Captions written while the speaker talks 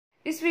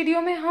इस वीडियो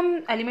में हम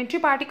एलिमेंट्री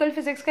पार्टिकल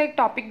फिजिक्स का एक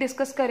टॉपिक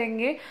डिस्कस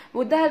करेंगे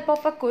with the help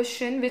of a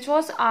question which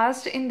was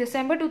asked in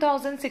December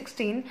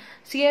 2016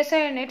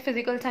 CSIR NET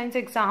physical science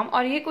exam.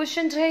 और ये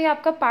क्वेश्चन जो है ये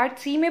आपका पार्ट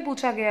सी में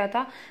पूछा गया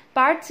था।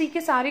 पार्ट सी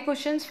के सारे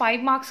क्वेश्चंस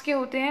 5 मार्क्स के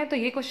होते हैं, तो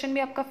ये क्वेश्चन भी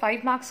आपका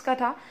 5 मार्क्स का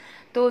था।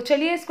 तो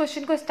चलिए इस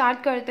क्वेश्चन को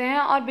स्टार्ट करते हैं।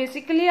 और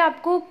बेसिकली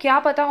आपको क्या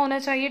पता होना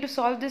चाहिए टू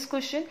सॉल्व दिस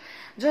क्वेश्चन,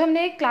 जो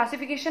हमने एक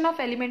क्लासिफिकेशन ऑफ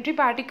एलिमेंट्री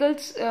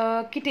पार्टिकल्स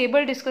की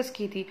टेबल डिस्कस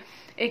की थी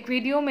एक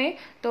वीडियो में,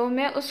 तो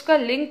मैं उसका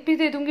लिंक भी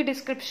दे दूंगी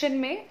डिस्क्रिप्शन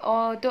में।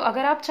 और तो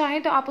अगर आप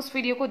चाहें तो आप उस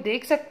वीडियो को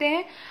देख सकते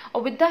हैं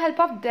और with the help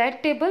of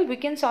that table we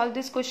can solve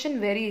this question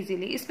very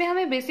easily. इसमें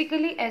हमें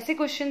बेसिकली ऐसे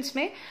क्वेश्चंस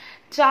में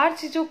 4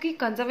 चीज़ों की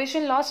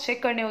कंजर्वेशन लॉस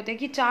चेक करने होते हैं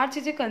कि 4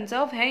 चीज़ें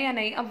कंजर्व है या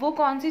नहीं। अब वो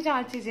कौन सी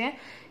 4 चीज़ें हैं?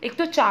 एक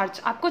तो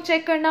चार्ज, आपको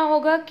चेक करना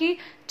होगा कि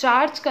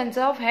चार्ज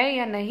कंजर्व है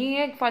या नहीं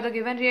है for the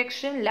given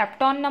reaction.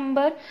 Lepton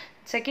number,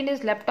 second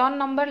is lepton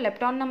number,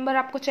 lepton number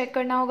आपको चेक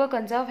करना होगा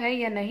कंजर्व है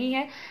या नहीं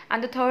है।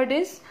 And the third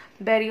is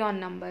baryon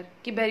number,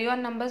 कि बेरियन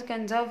नंबर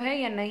कंजर्व है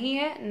या नहीं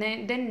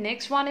है। Then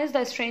next one is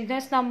the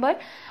strangeness number,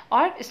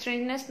 और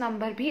स्ट्रेंजनेस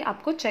नंबर भी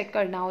आपको चेक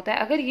करना होता है।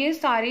 अगर ये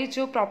सारी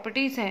जो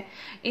प्रॉपर्टीज हैं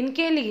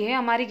इनके लिए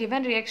हमारी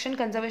गिवन रिएक्शन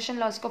कंजर्वेशन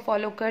लॉस को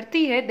फॉलो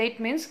करती है,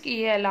 दैट मीन्स कि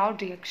ये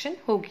अलाउड रिएक्शन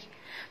होगी।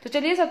 तो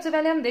चलिए सबसे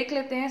पहले हम देख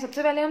लेते हैं।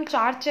 सबसे पहले हम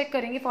चार्ज चेक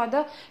करेंगे for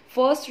the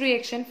first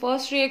reaction.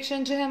 First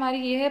reaction जो है हमारी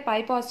ये है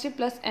पाई positive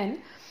plus N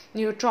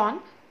neutron,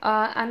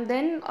 and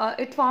then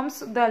it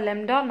forms the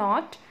lambda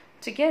naught,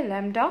 ठीक है,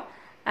 लैम्डा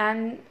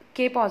एंड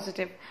के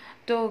पॉजिटिव।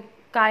 तो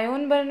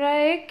कायोन बन रहा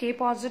है के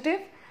पॉजिटिव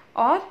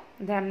और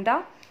lambda,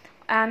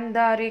 and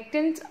the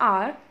reactants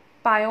are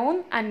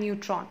पायोन and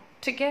neutron,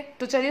 ठीक है।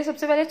 तो चलिए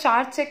सबसे पहले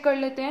चार्ज चेक कर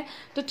लेते हैं।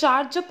 तो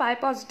चार्ज जो पाई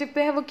पॉजिटिव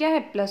पे है वो क्या है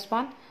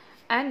 +1,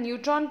 एंड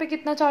न्यूट्रॉन पे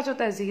कितना चार्ज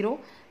होता है 0।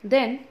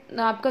 देन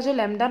आपका जो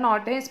लैम्डा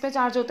नॉट है इस पे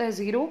चार्ज होता है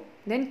 0।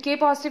 देन के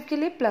पॉजिटिव के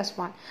लिए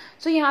 +1।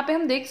 सो यहाँ पे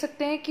हम देख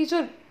सकते हैं कि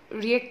जो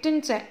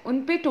रिएक्टेंट्स हैं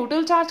उन पे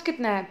टोटल चार्ज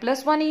कितना है,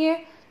 +1 ही है,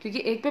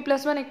 क्योंकि एक पे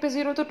 +1 एक पे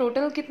 0, तो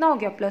टोटल कितना हो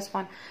गया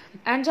 +1।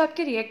 एंड जो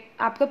आपके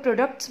आपका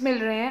प्रोडक्ट्स मिल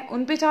रहे हैं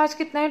उन पे चार्ज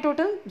कितना है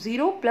टोटल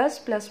 0 +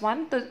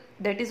 +1, तो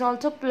दैट इज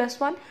ऑल्सो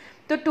 +1।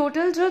 तो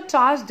टोटल जो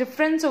चार्ज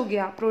डिफरेंस हो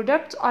गया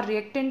प्रोडक्ट्स और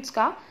रिएक्टेंट्स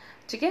का,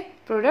 ठीक है,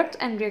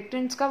 प्रोडक्ट्स एंड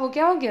रिएक्टेंट्स का, वो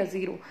क्या हो गया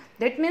 0।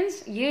 दैट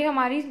मीन्स ये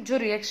हमारी जो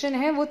रिएक्शन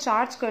है वो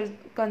चार्ज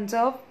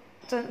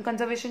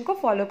कंजर्वेशन को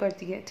फॉलो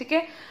करती है, ठीक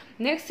है।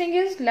 Next thing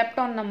is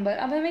lepton number.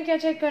 अब हमें क्या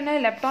चेक करना है,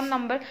 लेप्टॉन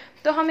नंबर।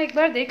 तो हम एक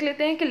बार देख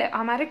लेते हैं कि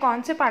हमारे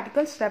कौन से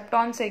पार्टिकल्स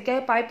लेप्टॉन से, क्या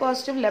पाई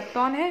पॉजिटिव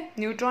लेप्टॉन है,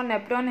 न्यूट्रॉन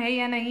लेप्टॉन है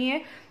या नहीं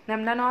है,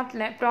 लैम्डा नॉट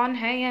लेप्टॉन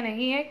है या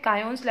नहीं है,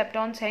 कायोन्स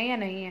लेप्टॉन्स है या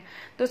नहीं है।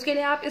 तो उसके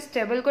लिए आप इस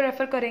टेबल को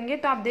रेफर करेंगे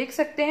तो आप देख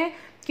सकते हैं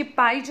कि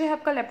पाई जो है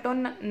आपका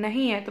लेप्टॉन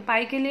नहीं है, तो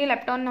पाई के लिए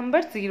लेप्टॉन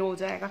नंबर 0 हो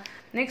जाएगा।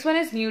 Next one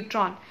is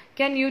neutron.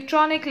 क्या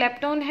न्यूट्रॉन एक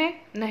लेप्टॉन है?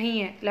 नहीं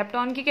है,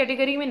 लेप्टॉन की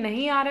कैटेगरी में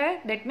नहीं आ रहा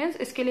है, दैट मीन्स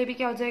इसके लिए भी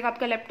क्या हो जाएगा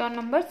आपका lepton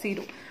number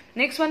 0।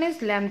 Next one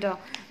is lambda.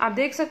 आप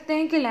देख सकते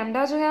हैं कि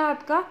लैम्डा जो है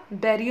आपका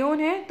बेरियन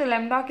है, तो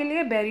लैम्डा के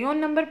लिए बेरियन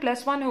नंबर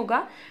 +1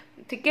 होगा,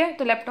 ठीक है,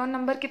 तो लेप्टॉन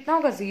नंबर कितना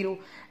होगा 0।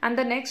 And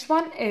the next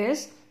one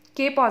is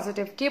के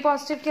पॉजिटिव। के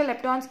पॉजिटिव क्या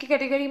लेप्टॉन्स की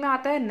कैटेगरी में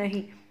आता है?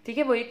 नहीं, ठीक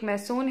है, वो एक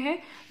मेसोन है,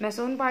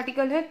 मेसोन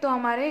पार्टिकल है। तो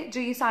हमारे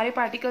जो ये सारे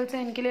पार्टिकल्स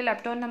हैं इनके लिए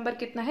लेप्टॉन नंबर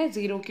कितना है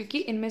 0, क्योंकि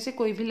इनमें से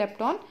कोई भी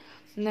लेप्टॉन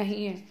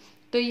नहीं है।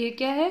 तो ये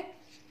क्या है,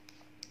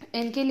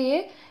 इनके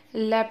लिए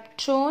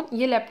लेप्टॉन,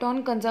 ये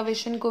लेप्टॉन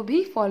कंजर्वेशन को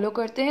भी फॉलो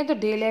करते हैं, तो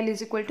del L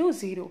 =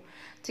 0,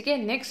 ठीक है।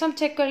 नेक्स्ट हम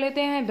चेक कर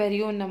लेते हैं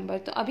बेरियन नंबर।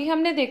 तो अभी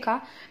हमने देखा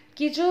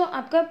कि जो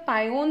आपका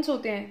पायोन्स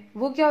होते हैं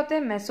वो क्या होते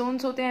हैं,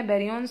 मेसोन्स होते हैं,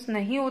 बेरियंस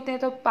नहीं होते हैं।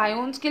 तो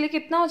पायोन्स के लिए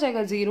कितना हो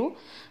जाएगा 0,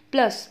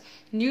 प्लस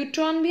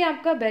न्यूट्रॉन भी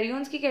आपका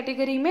बेरियंस की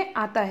कैटेगरी में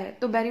आता है,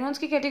 तो बेरियंस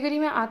की कैटेगरी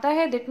में आता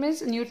है, दैट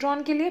मीन्स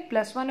न्यूट्रॉन के लिए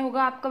 +1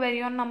 होगा आपका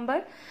baryon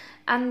number.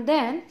 And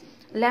then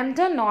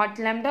lambda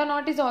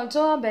naught is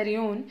also a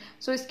baryon,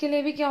 सो इसके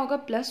लिए भी क्या होगा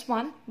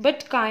 +1।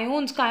 बट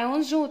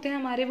कायोन्स जो होते हैं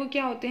हमारे वो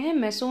क्या होते हैं,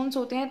 मेसोन्स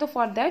होते हैं, तो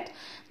for that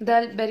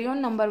the baryon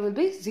number will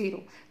be 0,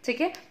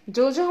 ठीक है।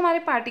 जो हमारे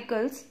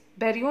पार्टिकल्स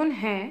बेरियन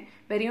हैं,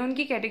 बेरियन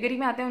की कैटेगरी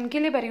में आते हैं, उनके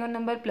लिए बेरियन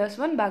नंबर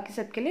 +1, बाकी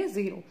सबके लिए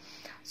 0।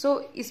 सो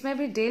इसमें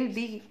भी del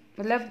B,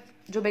 मतलब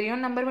जो बेरियन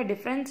नंबर में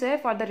डिफरेंस है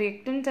for the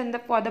reactants and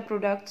for the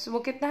products, वो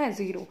कितना है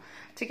 0,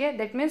 ठीक है।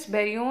 दैट मीन्स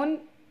बेरियन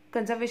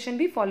कंजर्वेशन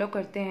भी फॉलो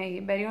करते हैं, ये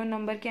बेरियन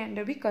नंबर के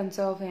अंडर भी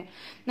कंजर्व है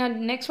ना।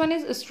 Next one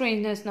is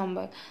strangeness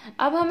number.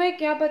 अब हमें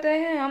क्या पता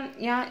है, हम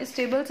यहाँ इस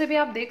टेबल से भी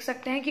आप देख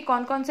सकते हैं कि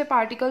कौन कौन से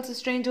पार्टिकल्स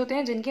स्ट्रेंज होते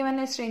हैं, जिनके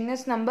मैंने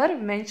स्ट्रेंजनेस नंबर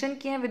मेंशन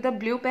किए हैं विद द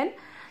ब्लू पेन,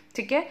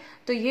 ठीक है।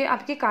 तो ये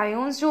आपके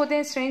कायोन्स जो होते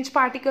हैं स्ट्रेंज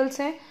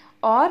पार्टिकल्स हैं,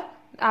 और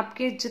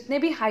आपके जितने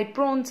भी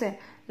हाइप्रोन्स हैं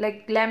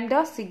लाइक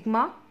लैम्डा,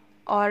 सिग्मा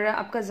और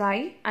आपका जाई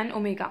and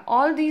omega,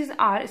 all these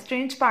are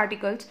strange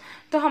particles.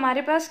 तो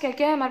हमारे पास क्या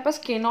क्या है, हमारे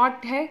पास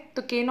k0 है,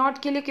 तो k0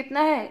 के लिए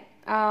कितना है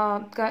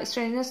का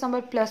स्ट्रेंजनेस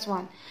नंबर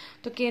 +1।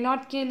 तो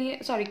k0 के लिए,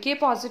 सॉरी, के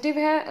पॉजिटिव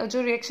है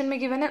जो रिएक्शन में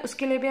गिवन है,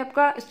 उसके लिए भी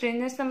आपका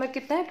स्ट्रेंजनेस नंबर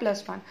कितना है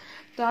 +1,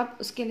 तो आप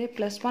उसके लिए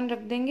 +1 रख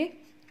देंगे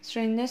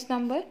स्ट्रेंजनेस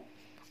नंबर।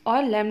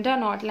 और लैम्डा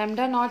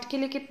नॉट के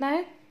लिए कितना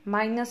है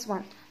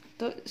 -1,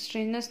 तो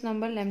स्ट्रेंजनेस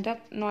नंबर लैम्डा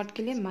नॉट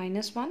के लिए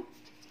 -1।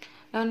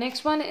 Now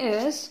next one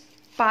is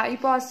pi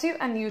positive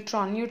and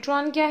neutron.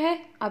 Neutron क्या है,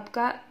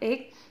 आपका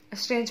एक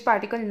स्ट्रेंज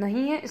पार्टिकल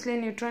नहीं है, इसलिए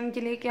न्यूट्रॉन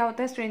के लिए क्या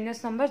होता है,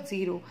 strangeness number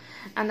 0।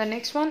 And the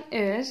next one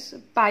is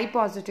pi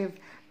positive.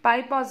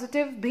 Pi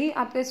positive भी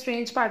आपका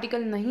स्ट्रेंज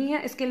पार्टिकल नहीं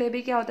है, इसके लिए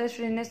भी क्या होता है,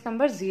 स्ट्रेंजनेस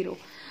नंबर 0।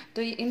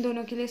 तो इन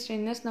दोनों के लिए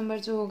स्ट्रेंजनेस नंबर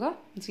जो होगा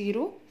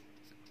 0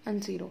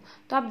 एंड 0।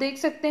 तो आप देख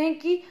सकते हैं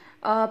कि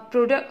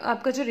प्रोडक्ट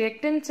आपका जो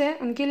रिएक्टेंट्स है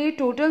उनके लिए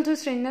टोटल जो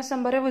स्ट्रेंजनेस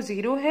नंबर है वो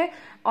 0 है,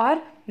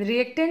 और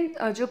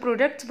रिएक्टेंट जो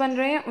प्रोडक्ट्स बन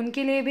रहे हैं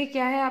उनके लिए भी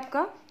क्या है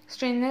आपका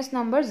स्ट्रेंजनेस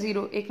नंबर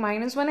 0। एक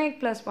 -1 है, एक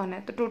 +1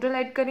 है, तो टोटल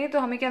ऐड करिए तो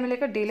हमें क्या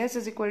मिलेगा, del S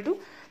is equal to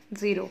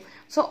 0।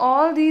 So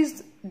all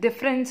these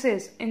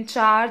differences in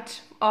charge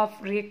of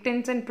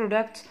reactants and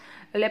products,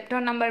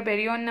 electron number,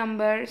 baryon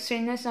number,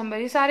 strangeness number,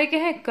 ये सारे क्या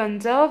है,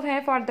 कंजर्व है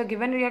for the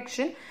given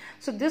reaction.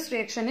 So this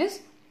reaction is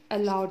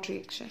allowed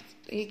reaction.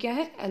 ये क्या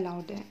है,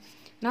 allowed है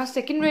ना।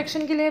 सेकेंड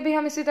रिएक्शन के लिए भी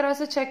हम इसी तरह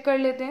से चेक कर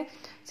लेते हैं।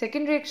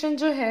 सेकेंड रिएक्शन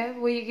जो है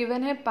वो ये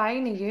गिवन है, पाई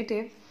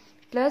negative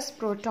plus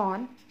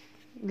proton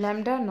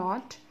lambda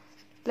naught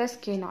plus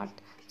के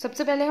नॉट।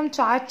 सबसे पहले हम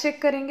चार्ज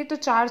चेक करेंगे, तो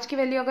चार्ज की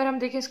वैल्यू अगर हम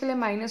देखें इसके लिए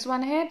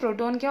 -1 है,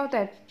 प्रोटॉन क्या होता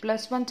है,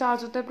 +1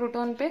 चार्ज होता है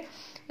प्रोटॉन पे,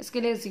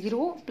 इसके लिए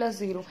 0 +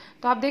 0।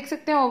 तो आप देख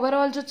सकते हैं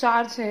ओवरऑल जो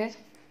चार्ज है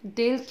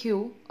del Q,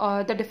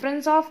 the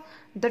difference of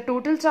the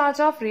total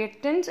charge of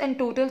reactants and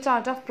total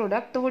charge of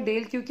product, तो वो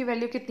डेल क्यू की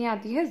वैल्यू कितनी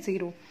आती है,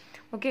 0।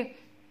 Okay,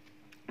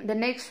 the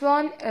next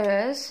one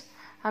is,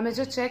 हमें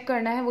जो चेक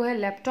करना है वो है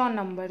लेप्टॉन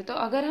नंबर। तो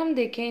अगर हम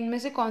देखें इनमें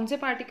से कौन से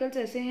पार्टिकल्स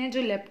ऐसे हैं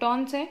जो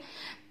लेप्टॉन्स हैं,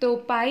 तो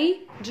पाई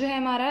जो है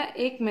हमारा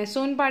एक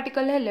मेसोन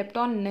पार्टिकल है,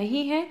 लेप्टॉन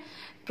नहीं है।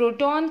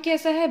 प्रोटॉन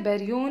कैसा है,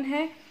 बेरियन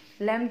है।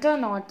 लैम्डा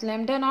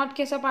नॉट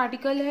कैसा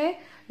पार्टिकल है,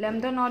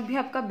 लैम्डा नॉट भी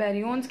आपका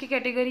बेरियंस की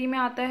कैटेगरी में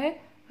आता है।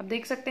 आप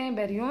देख सकते हैं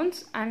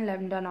बेरियंस एंड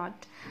लैम्डा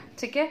नॉट,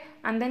 ठीक है।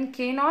 एंड देन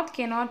के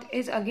नॉट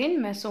इज अगेन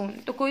मेसोन।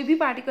 तो कोई भी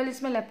पार्टिकल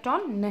इसमें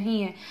लेप्टॉन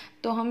नहीं है,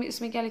 तो हम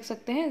इसमें क्या लिख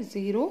सकते हैं,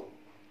 0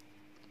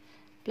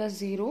 +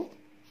 0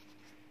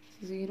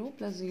 0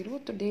 + 0,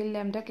 तो डेल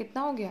लैम्डा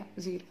कितना हो गया,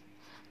 0,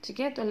 ठीक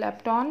है। तो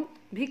लेप्टॉन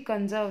भी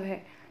कंजर्व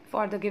है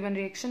फॉर द गिवन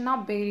रिएक्शन। ना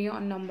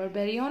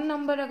बेरियन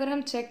नंबर अगर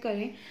हम चेक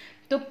करें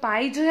तो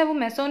पाई जो है वो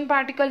मेसोन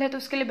पार्टिकल है, तो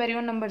उसके लिए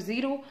baryon number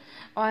 0,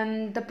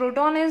 and the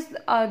proton is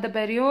the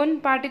baryon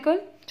particle,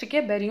 ठीक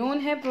है। बेरियन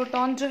है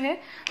प्रोटॉन जो है,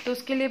 तो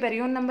उसके लिए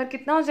बेरियन नंबर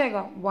कितना हो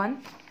जाएगा, 1।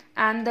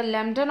 And the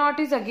lambda naught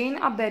is again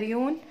a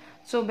baryon,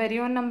 so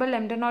baryon number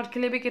lambda naught के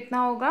लिए भी कितना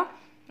होगा,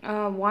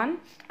 1।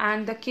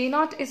 एंड द के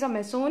नॉट इज अ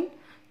मेसोन,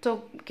 तो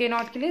के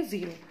नॉट के लिए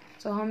 0।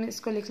 सो हम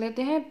इसको लिख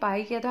लेते हैं,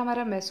 पाई क्या था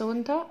हमारा,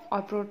 मेसोन था,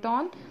 और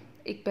प्रोटॉन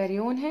एक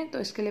बेरियन है, तो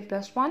इसके लिए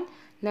 +1।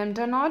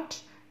 लैम्डा नॉट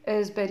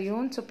इज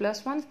बेरियन, सो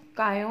 +1।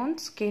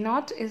 कायोन्स, के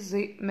नॉट इज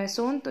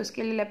मेसोन, तो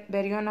इसके लिए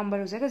बेरियन नंबर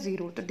हो जाएगा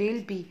 0, तो del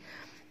B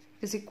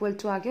is equal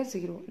to आ गया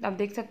 0। आप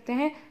देख सकते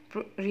हैं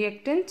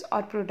रिएक्टेंट्स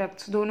और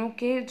प्रोडक्ट्स दोनों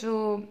के जो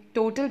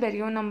टोटल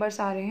बेरियन नंबर्स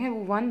आ रहे हैं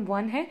वो 1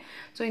 1 है,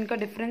 सो इनका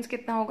डिफरेंस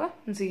कितना होगा,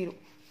 0,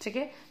 ठीक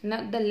है।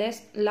 The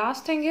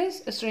last thing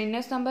is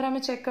strangeness number हमें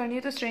चेक करनी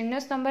है। तो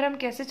स्ट्रेंजनेस नंबर हम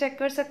कैसे चेक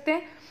कर सकते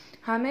हैं,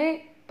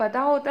 हमें पता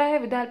होता है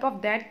with the help of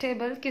that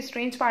table कि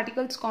स्ट्रेंज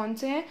पार्टिकल्स कौन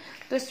से हैं।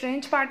 तो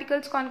स्ट्रेंज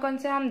पार्टिकल्स कौन कौन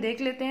से हम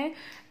देख लेते हैं,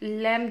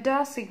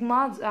 लैम्डा,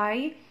 सिग्मा,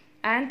 जाई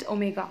एंड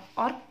ओमेगा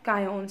और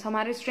कायोन्स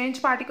हमारे स्ट्रेंज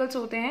पार्टिकल्स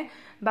होते हैं।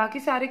 बाकी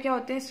सारे क्या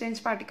होते हैं, स्ट्रेंज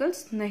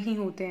पार्टिकल्स नहीं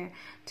होते हैं,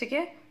 ठीक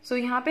है। सो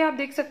यहाँ पे आप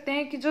देख सकते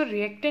हैं कि जो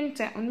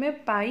रिएक्टेंट्स हैं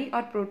उनमें पाई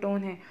और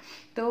प्रोटॉन है,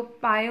 तो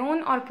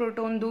पायोन और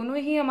प्रोटॉन दोनों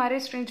ही हमारे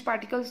स्ट्रेंज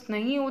पार्टिकल्स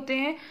नहीं होते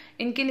हैं।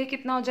 इनके लिए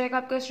कितना हो जाएगा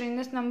आपका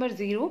स्ट्रेंजनेस नंबर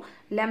 0।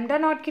 लैम्डा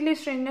नॉट के लिए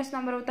स्ट्रेंजनेस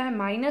नंबर होता है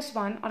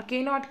 -1, और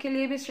के नॉट के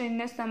लिए भी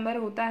स्ट्रेंजनेस नंबर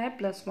होता है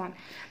 +1,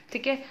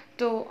 ठीक है।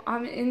 तो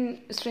हम इन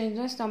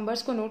स्ट्रेंजनेस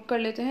नंबर्स को नोट कर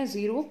लेते हैं,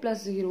 0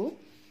 + 0,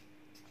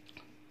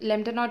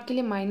 लैम्डा नॉट के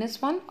लिए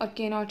 -1 और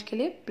के नॉट के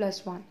लिए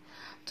 +1।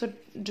 तो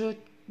जो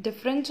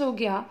डिफरेंस हो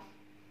गया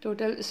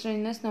टोटल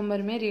स्ट्रेंजनेस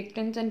नंबर में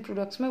रिएक्टेंट्स एंड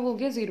प्रोडक्ट्स में, वो हो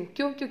गया 0।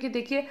 क्यों, क्योंकि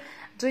देखिए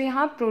जो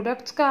यहाँ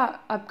प्रोडक्ट्स का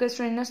आपका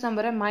स्ट्रेंजनेस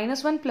नंबर है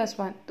 -1 +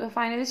 1, तो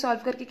फाइनली सॉल्व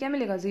करके क्या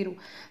मिलेगा, 0,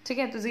 ठीक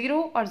है। तो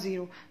 0 और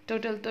 0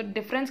 टोटल, तो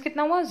डिफरेंस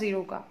कितना हुआ,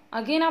 0 का।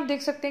 अगेन आप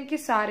देख सकते हैं कि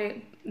सारे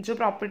जो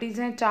प्रॉपर्टीज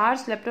हैं,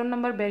 charge, lepton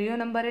number, baryon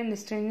number and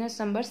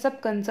strangeness number सब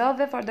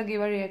कंजर्व है for the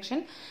given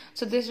reaction,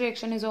 so this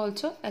reaction is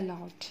also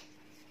allowed,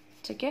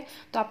 ठीक है।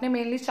 तो आपने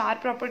मेनली 4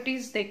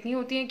 प्रॉपर्टीज देखनी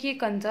होती हैं कि ये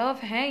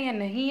कंजर्व है या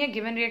नहीं है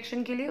गिवन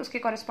रिएक्शन के लिए, उसके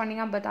कॉरेस्पॉन्डिंग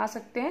आप बता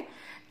सकते हैं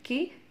कि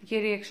ये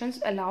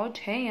रिएक्शंस अलाउड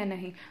है या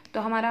नहीं।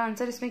 तो हमारा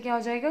आंसर इसमें क्या हो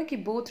जाएगा कि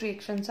both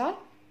reactions are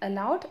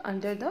allowed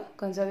under the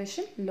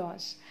conservation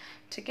laws,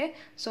 ठीक है।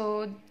 सो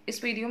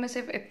इस वीडियो में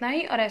सिर्फ इतना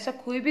ही, और ऐसा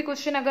कोई भी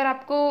क्वेश्चन अगर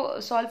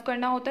आपको सॉल्व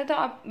करना होता है तो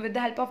आप with the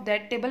help of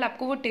that table,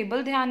 आपको वो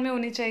टेबल ध्यान में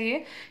होनी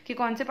चाहिए कि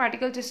कौन से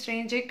पार्टिकल्स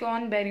स्ट्रेंज है,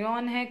 कौन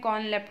बेरियन है,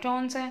 कौन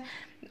लेप्टॉन्स हैं,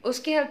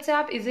 उसकी हेल्प से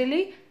आप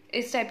इजिली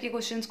इस टाइप के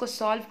क्वेश्चंस को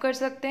सॉल्व कर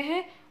सकते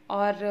हैं।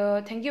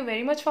 और thank you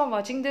very much for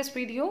watching this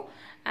video,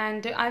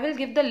 and I will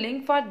give the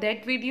link for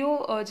that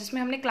video जिसमें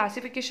हमने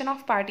क्लासिफिकेशन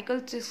ऑफ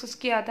पार्टिकल्स डिस्कस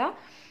किया था।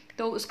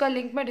 तो उसका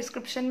लिंक मैं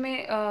डिस्क्रिप्शन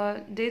में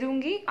दे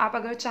दूँगी, आप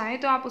अगर चाहें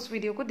तो आप उस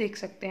वीडियो को देख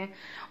सकते हैं.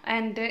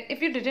 And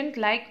if you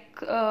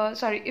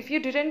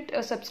didn't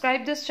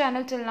subscribe this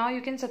channel till now,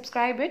 you can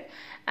subscribe it.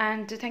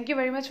 And thank you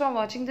very much for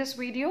watching this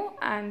video,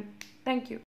 and thank you.